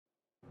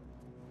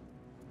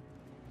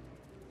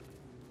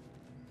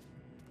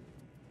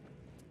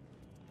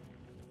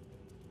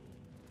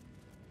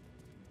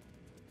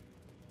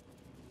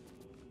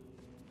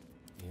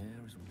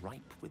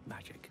ripe with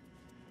magic.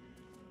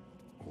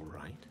 All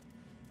right.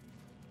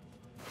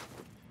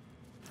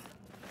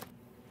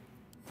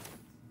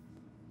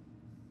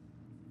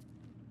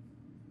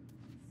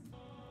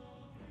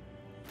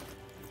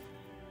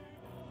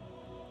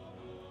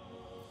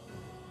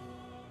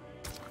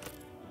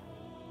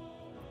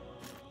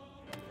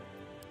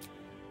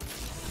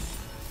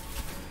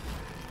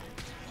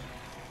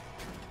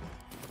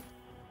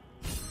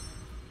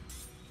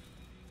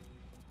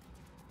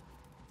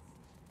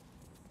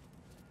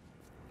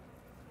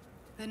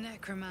 The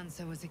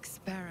necromancer was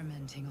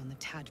experimenting on the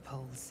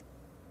tadpoles.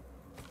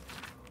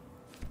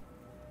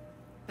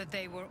 But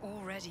they were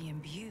already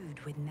imbued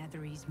with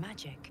Netherese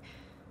magic.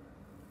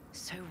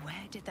 So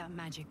where did that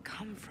magic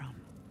come from?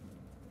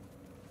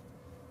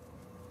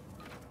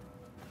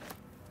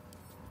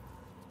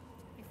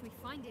 If we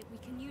find it, we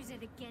can use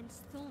it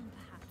against Thorn,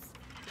 perhaps.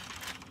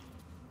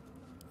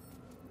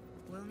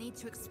 We'll need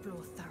to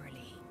explore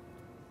thoroughly.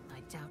 I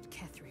doubt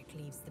Ketheric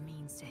leaves the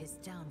means to his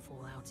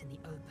downfall out in the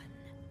open.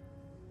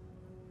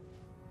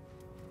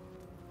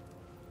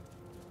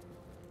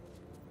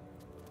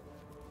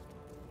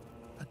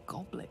 A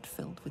goblet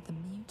filled with the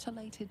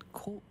mutilated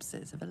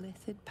corpses of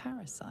illithid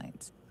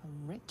parasites. A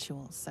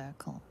ritual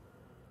circle.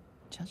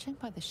 Judging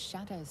by the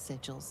shadow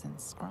sigils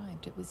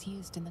inscribed, it was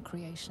used in the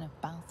creation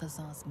of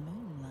Balthazar's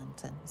moon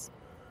lanterns.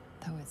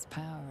 Though its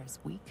power is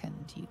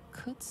weakened, you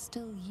could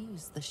still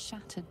use the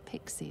shattered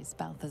pixies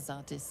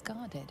Balthazar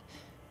discarded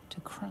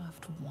to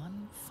craft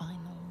one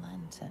final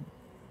lantern.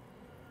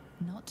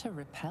 Not to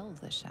repel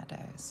the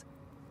shadows,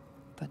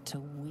 but to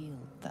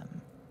wield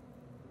them.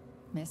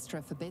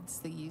 Mystra forbids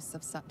the use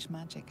of such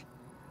magic.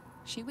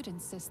 She would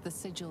insist the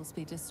sigils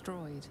be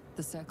destroyed,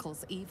 the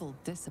circle's evil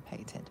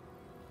dissipated.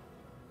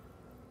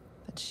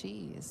 But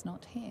she is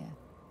not here,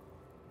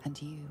 and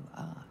you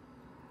are.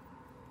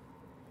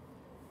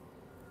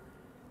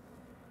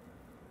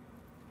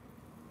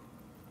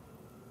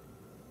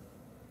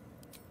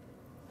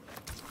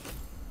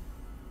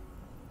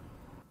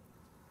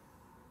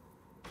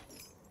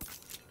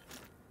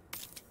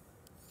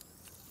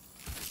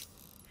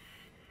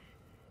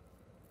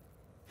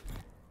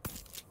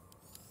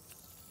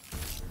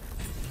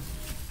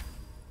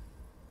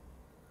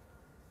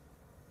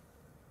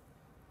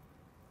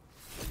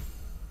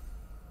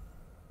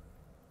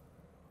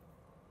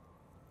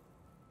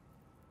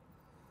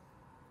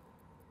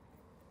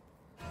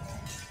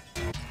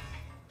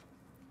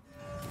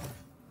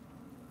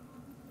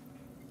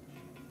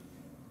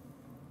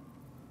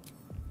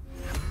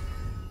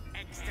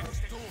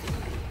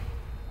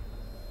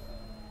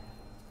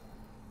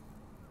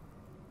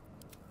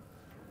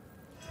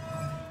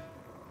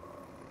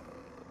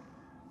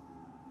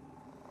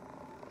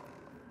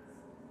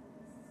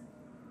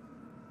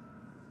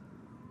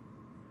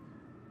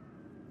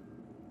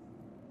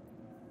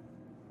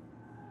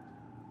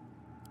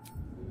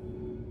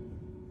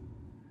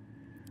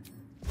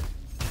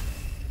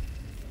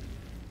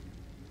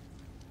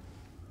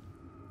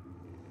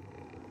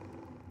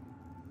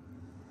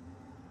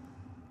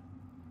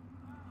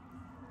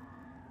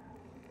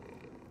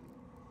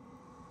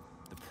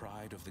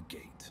 Pride of the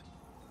gate.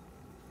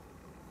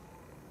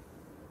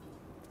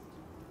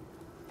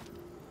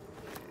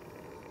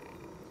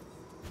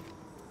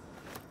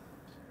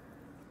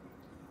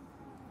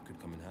 Could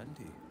come in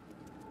handy.